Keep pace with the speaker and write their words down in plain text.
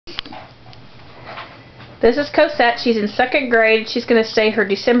This is Cosette. She's in 2nd grade. She's going to say her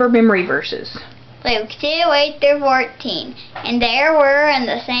December memory verses. Luke 2:8-14. And there were in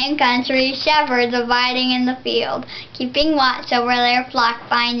the same country shepherds abiding in the field, keeping watch over their flock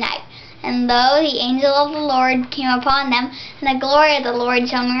by night. And lo, the angel of the Lord came upon them, and the glory of the Lord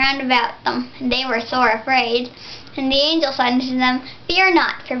shone round about them. And they were sore afraid. And the angel said unto them, Fear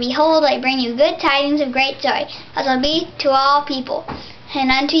not, for behold, I bring you good tidings of great joy, that shall be to all people. And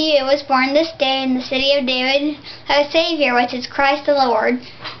unto you was born this day in the city of David a Saviour, which is Christ the Lord.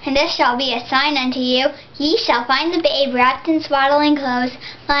 And this shall be a sign unto you, ye shall find the babe wrapped in swaddling clothes,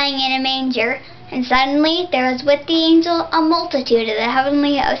 lying in a manger. And suddenly there was with the angel a multitude of the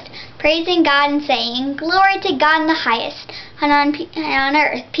heavenly host, praising God and saying, Glory to God in the highest, and on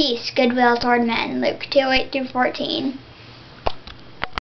earth peace, goodwill toward men. Luke 2:8-14.